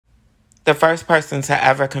The first person to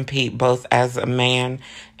ever compete both as a man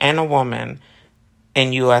and a woman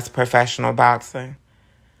in U.S. professional boxing.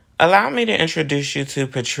 Allow me to introduce you to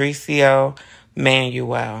Patricio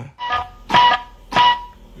Manuel.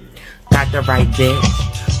 Got the right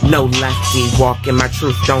bitch, no lefty. Walking my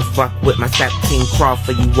truth, don't fuck with my step team. Crawl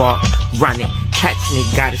for you, walk, run it, catch me.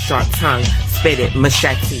 Got a sharp tongue, spit it,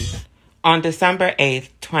 machete. On December 8th,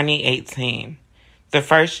 2018, the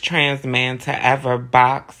first trans man to ever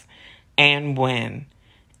box and win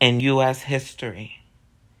in U.S. history.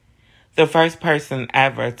 The first person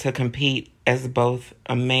ever to compete as both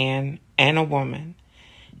a man and a woman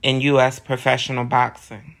in U.S. professional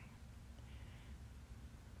boxing.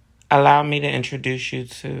 Allow me to introduce you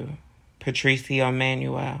to Patricio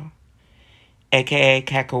Manuel, a.k.a.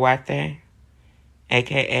 Cachuate,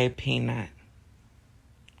 a.k.a. Peanut.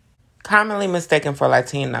 Commonly mistaken for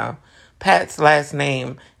Latino, Pat's last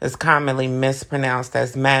name is commonly mispronounced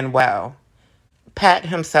as Manuel. Pat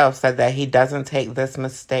himself said that he doesn't take this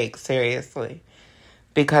mistake seriously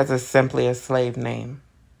because it's simply a slave name.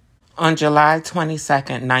 On July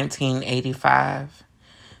 22nd, 1985,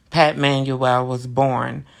 Pat Manuel was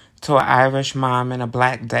born to an Irish mom and a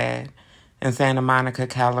black dad in Santa Monica,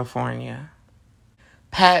 California.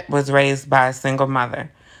 Pat was raised by a single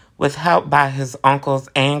mother with help by his uncles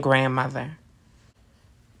and grandmother.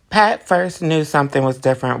 Pat first knew something was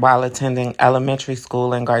different while attending elementary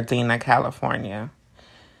school in Gardena, California.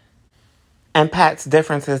 And Pat's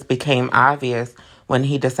differences became obvious when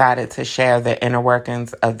he decided to share the inner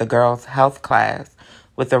workings of the girls' health class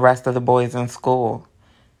with the rest of the boys in school,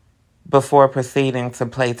 before proceeding to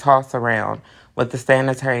play toss around with the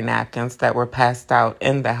sanitary napkins that were passed out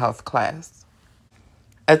in the health class.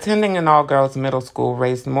 Attending an all-girls middle school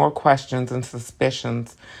raised more questions and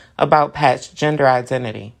suspicions about Pat's gender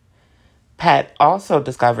identity. Pat also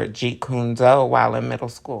discovered Jeet Kune Do while in middle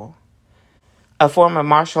school, a form of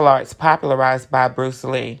martial arts popularized by Bruce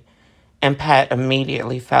Lee, and Pat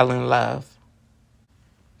immediately fell in love.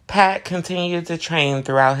 Pat continued to train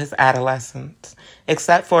throughout his adolescence,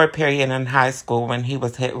 except for a period in high school when he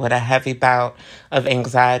was hit with a heavy bout of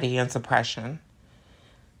anxiety and depression.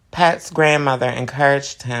 Pat's grandmother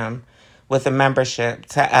encouraged him with a membership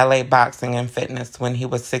to LA Boxing and Fitness when he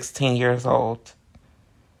was 16 years old,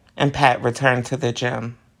 and Pat returned to the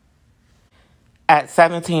gym. At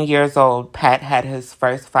 17 years old, Pat had his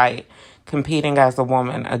first fight competing as a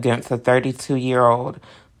woman against a 32-year-old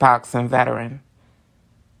boxing veteran.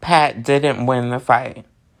 Pat didn't win the fight,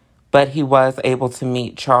 but he was able to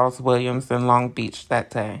meet Charles Williams in Long Beach that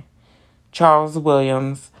day. Charles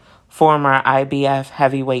Williams, former IBF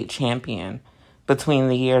heavyweight champion between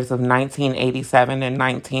the years of 1987 and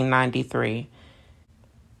 1993.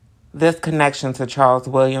 This connection to Charles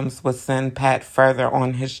Williams would send Pat further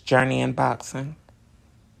on his journey in boxing.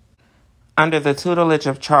 Under the tutelage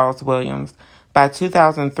of Charles Williams, by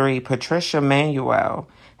 2003, Patricio Manuel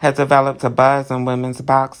had developed a buzz in women's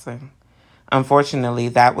boxing. Unfortunately,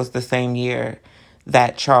 that was the same year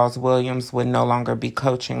that Charles Williams would no longer be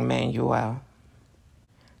coaching Manuel.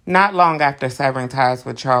 Not long after severing ties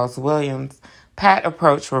with Charles Williams, Pat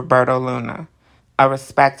approached Roberto Luna, a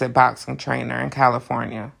respected boxing trainer in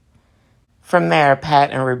California. From there, Pat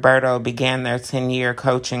and Roberto began their 10-year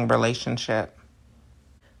coaching relationship.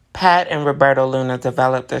 Pat and Roberto Luna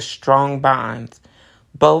developed a strong bond,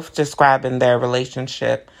 both describing their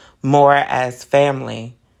relationship more as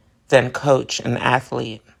family than coach and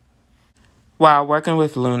athlete. While working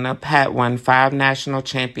with Luna, Pat won 5 national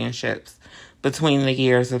championships between the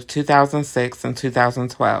years of 2006 and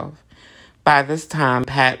 2012. By this time,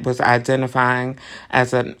 Pat was identifying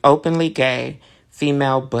as an openly gay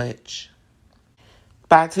female butch.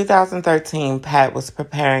 By 2013, Pat was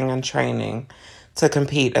preparing and training to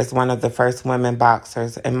compete as one of the first women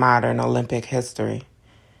boxers in modern Olympic history.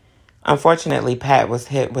 Unfortunately, Pat was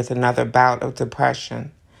hit with another bout of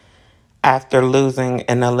depression after losing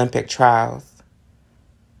in Olympic trials.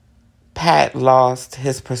 Pat lost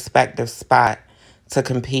his prospective spot to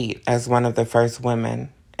compete as one of the first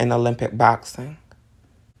women in Olympic boxing.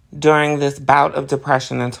 During this bout of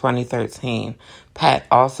depression in 2013, Pat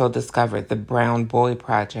also discovered the Brown Boy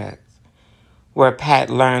Project, where Pat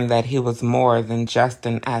learned that he was more than just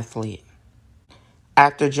an athlete.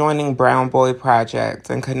 After joining Brown Boy Project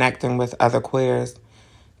and connecting with other queers,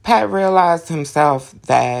 Pat realized himself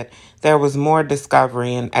that there was more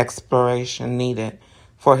discovery and exploration needed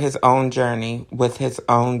for his own journey with his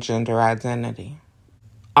own gender identity.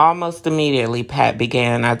 Almost immediately, Pat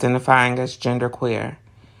began identifying as genderqueer.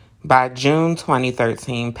 By June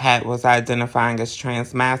 2013, Pat was identifying as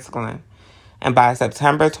transmasculine, and by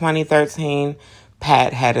September 2013,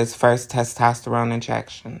 Pat had his first testosterone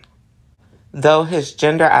injection. Though his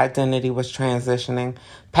gender identity was transitioning,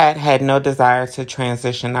 Pat had no desire to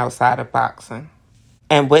transition outside of boxing.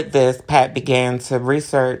 And with this, Pat began to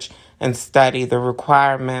research and study the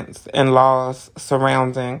requirements and laws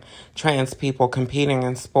surrounding trans people competing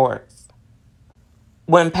in sports.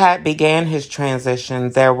 When Pat began his transition,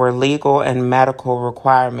 there were legal and medical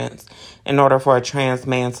requirements in order for a trans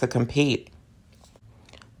man to compete.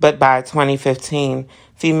 But by 2015,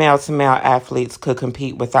 female-to-male athletes could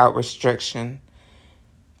compete without restriction.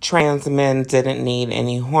 Trans men didn't need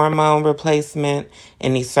any hormone replacement,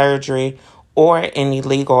 any surgery, or any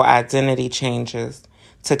legal identity changes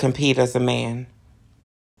to compete as a man.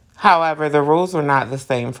 However, the rules were not the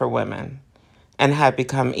same for women and have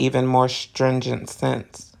become even more stringent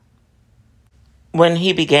since. When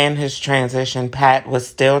he began his transition, Pat was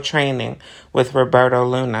still training with Roberto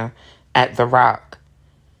Luna at The Rock,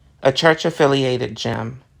 a church-affiliated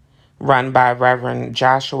gym run by Reverend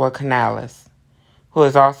Joshua Canales, who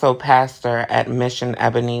is also pastor at Mission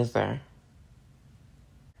Ebenezer.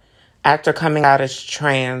 After coming out as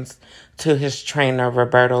trans to his trainer,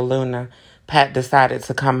 Roberto Luna, Pat decided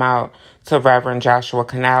to come out to Reverend Joshua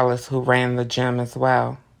Canales, who ran the gym as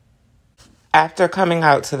well. After coming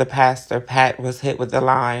out to the pastor, Pat was hit with the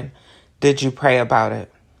line, "Did you pray about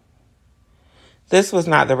it?" This was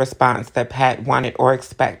not the response that Pat wanted or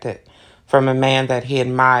expected from a man that he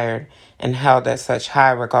admired and held at such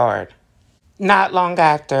high regard. Not long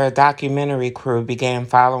after, a documentary crew began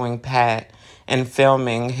following Pat and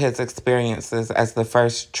filming his experiences as the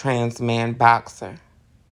first trans man boxer.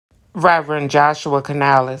 Reverend Joshua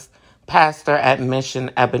Canales, pastor at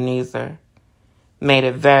Mission Ebenezer, made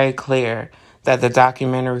it very clear that the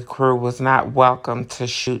documentary crew was not welcome to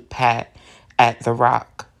shoot Pat at The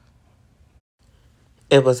Rock.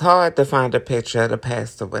 It was hard to find a picture of the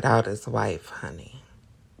pastor without his wife, honey.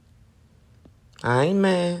 I ain't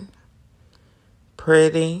mad.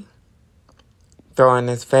 Pretty. Throwing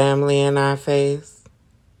his family in our face.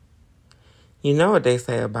 You know what they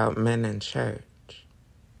say about men in church.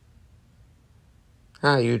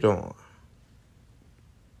 How you doing?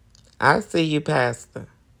 I see you, Pastor.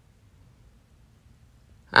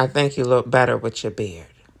 I think you look better with your beard.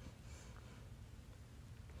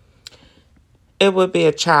 It would be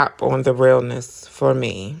a chop on the realness for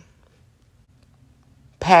me.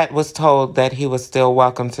 Pat was told that he was still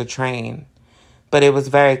welcome to train, but it was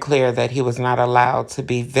very clear that he was not allowed to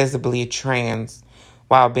be visibly trans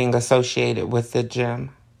while being associated with the gym.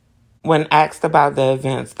 When asked about the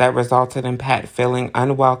events that resulted in Pat feeling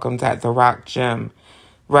unwelcomed at the Rock Gym,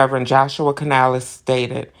 Reverend Joshua Canales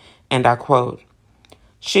stated, and I quote,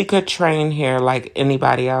 "She could train here like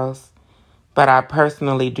anybody else, but I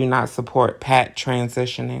personally do not support Pat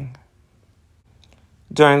transitioning."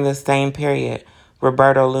 During this same period,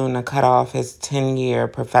 Roberto Luna cut off his 10-year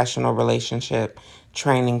professional relationship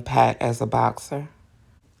training Pat as a boxer.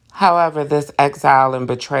 However, this exile and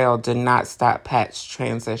betrayal did not stop Pat's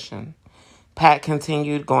transition. Pat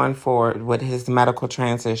continued going forward with his medical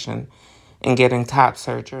transition and getting top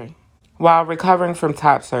surgery. While recovering from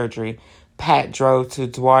top surgery, Pat drove to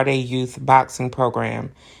Duarte Youth Boxing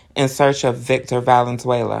Program in search of Victor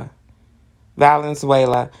Valenzuela.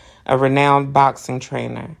 Valenzuela, a renowned boxing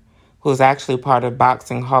trainer, who's actually part of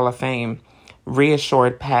Boxing Hall of Fame,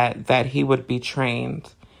 reassured Pat that he would be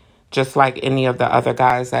trained, just like any of the other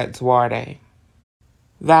guys at Duarte.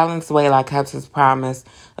 Valenzuela kept his promise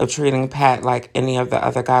of treating Pat like any of the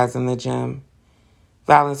other guys in the gym.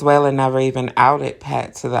 Valenzuela never even outed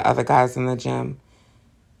Pat to the other guys in the gym.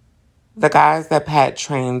 The guys that Pat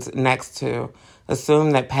trains next to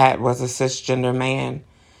assumed that Pat was a cisgender man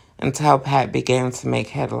until Pat began to make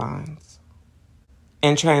headlines.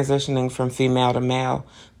 In transitioning from female to male,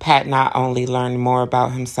 Pat not only learned more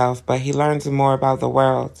about himself, but he learned more about the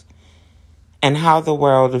world and how the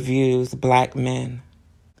world views black men.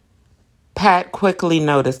 Pat quickly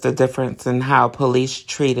noticed the difference in how police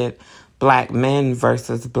treated black men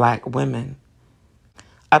versus black women.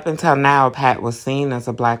 Up until now, Pat was seen as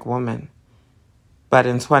a black woman. But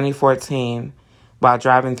in 2014, while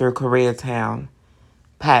driving through Koreatown,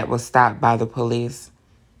 Pat was stopped by the police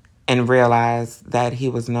and realized that he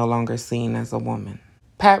was no longer seen as a woman.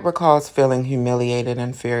 Pat recalls feeling humiliated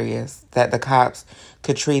and furious that the cops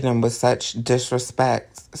could treat him with such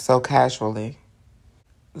disrespect so casually.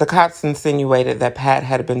 The cops insinuated that Pat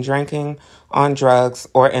had been drinking, on drugs,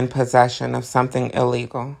 or in possession of something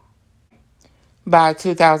illegal. By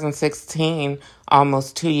 2016,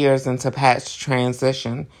 almost 2 years into Pat's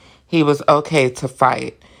transition, he was okay to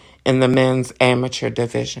fight in the men's amateur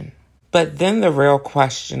division. But then the real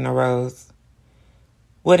question arose.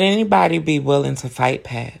 Would anybody be willing to fight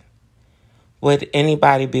Pat? Would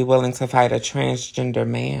anybody be willing to fight a transgender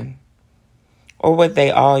man? Or would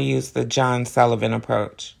they all use the John Sullivan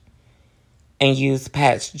approach and use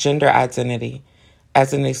Pat's gender identity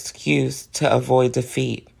as an excuse to avoid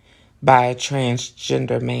defeat by a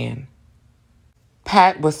transgender man?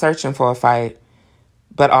 Pat was searching for a fight,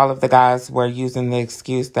 but all of the guys were using the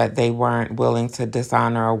excuse that they weren't willing to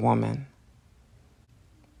dishonor a woman.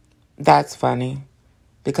 That's funny,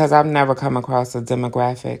 because I've never come across a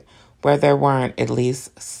demographic where there weren't at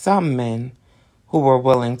least some men who were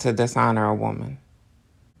willing to dishonor a woman.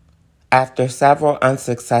 After several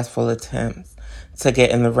unsuccessful attempts to get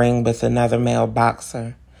in the ring with another male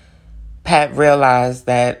boxer, Pat realized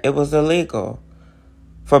that it was illegal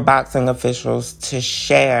for boxing officials to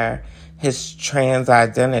share his trans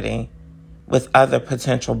identity with other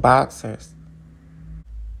potential boxers.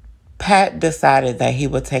 Pat decided that he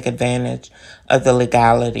would take advantage of the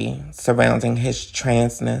legality surrounding his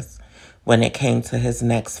transness when it came to his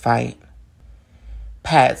next fight.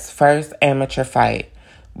 Pat's first amateur fight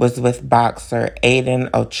was with boxer Aiden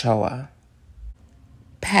Ochoa.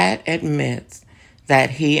 Pat admits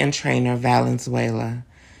that he and trainer Valenzuela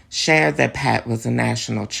shared that Pat was a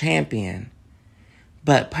national champion,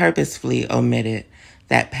 but purposefully omitted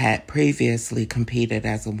that Pat previously competed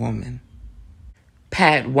as a woman.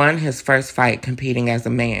 Pat won his first fight competing as a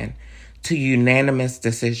man. To unanimous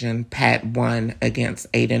decision, Pat won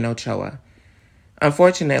against Aiden Ochoa.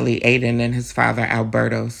 Unfortunately, Aiden and his father,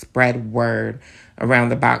 Alberto, spread word around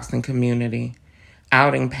the boxing community,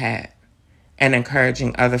 outing Pat and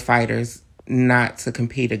encouraging other fighters not to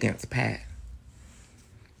compete against Pat.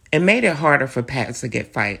 It made it harder for Pat to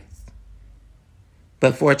get fights.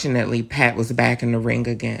 But fortunately, Pat was back in the ring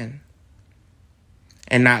again.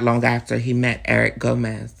 And not long after, he met Eric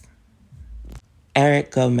Gomez.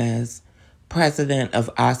 Eric Gomez, president of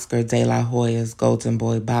Oscar De La Hoya's Golden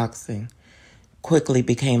Boy Boxing, quickly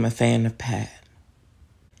became a fan of Pat.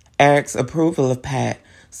 Eric's approval of Pat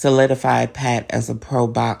solidified Pat as a pro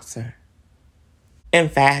boxer. In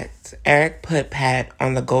fact, Eric put Pat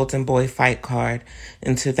on the Golden Boy fight card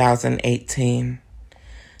in 2018.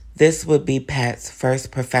 This would be Pat's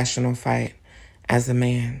first professional fight as a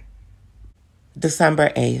man. December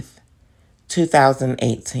 8th,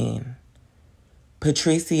 2018.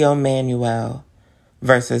 Patricio Manuel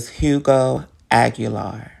versus Hugo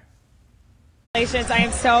Aguilar. Congratulations. I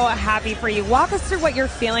am so happy for you. Walk us through what you're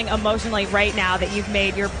feeling emotionally right now that you've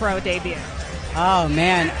made your pro debut. Oh,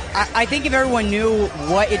 man. I think if everyone knew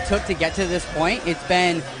what it took to get to this point, it's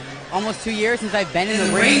been almost 2 years since I've been in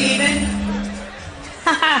the ring even.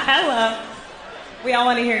 Hello. We all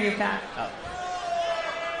want to hear you, Pat. Oh.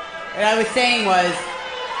 What I was saying was,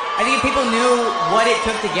 I think if people knew what it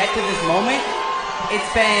took to get to this moment, it's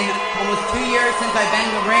been almost 2 years since I've been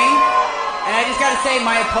in the ring. And I just got to say,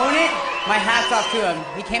 my opponent, my hat's off to him.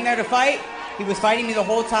 He came there to fight. He was fighting me the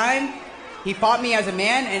whole time. He fought me as a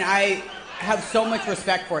man, and I have so much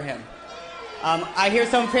respect for him. I hear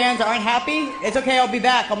some fans aren't happy. It's okay, I'll be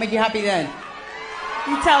back. I'll make you happy then.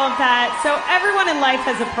 You tell him, Pat. So everyone in life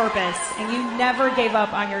has a purpose, and you never gave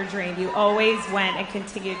up on your dream. You always went and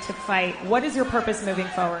continued to fight. What is your purpose moving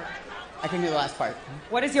forward? I can do the last part.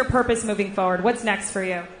 What is your purpose moving forward? What's next for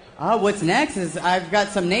you? What's next is I've got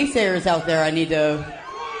some naysayers out there I need to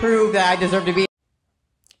prove that I deserve to be.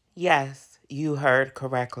 Yes, you heard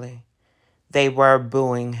correctly. They were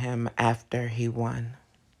booing him after he won.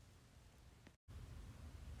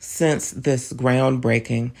 Since this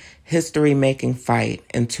groundbreaking, history-making fight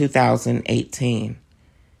in 2018,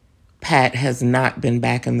 Pat has not been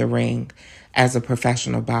back in the ring as a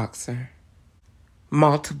professional boxer.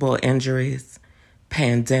 Multiple injuries,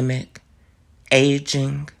 pandemic,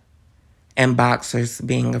 aging, and boxers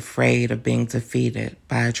being afraid of being defeated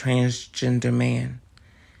by a transgender man.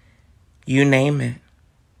 You name it.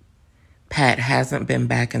 Pat hasn't been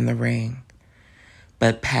back in the ring,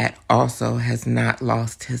 but Pat also has not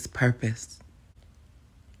lost his purpose.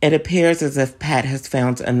 It appears as if Pat has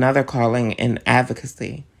found another calling in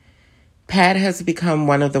advocacy. Pat has become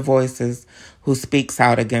one of the voices who speaks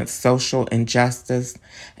out against social injustice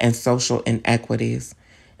and social inequities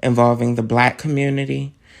involving the Black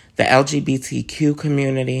community, the LGBTQ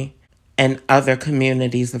community, and other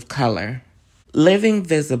communities of color. Living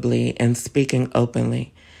visibly and speaking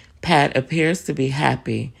openly, Pat appears to be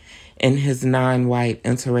happy in his non-white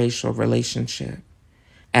interracial relationship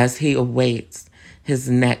as he awaits his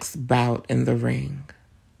next bout in the ring.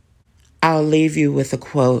 I'll leave you with a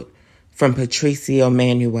quote from Patricio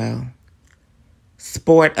Manuel.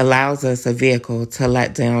 Sport allows us a vehicle to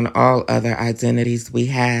let down all other identities we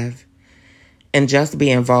have and just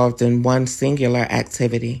be involved in one singular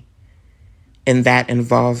activity. In that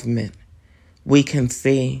involvement, we can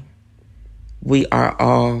see we are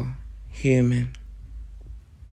all human.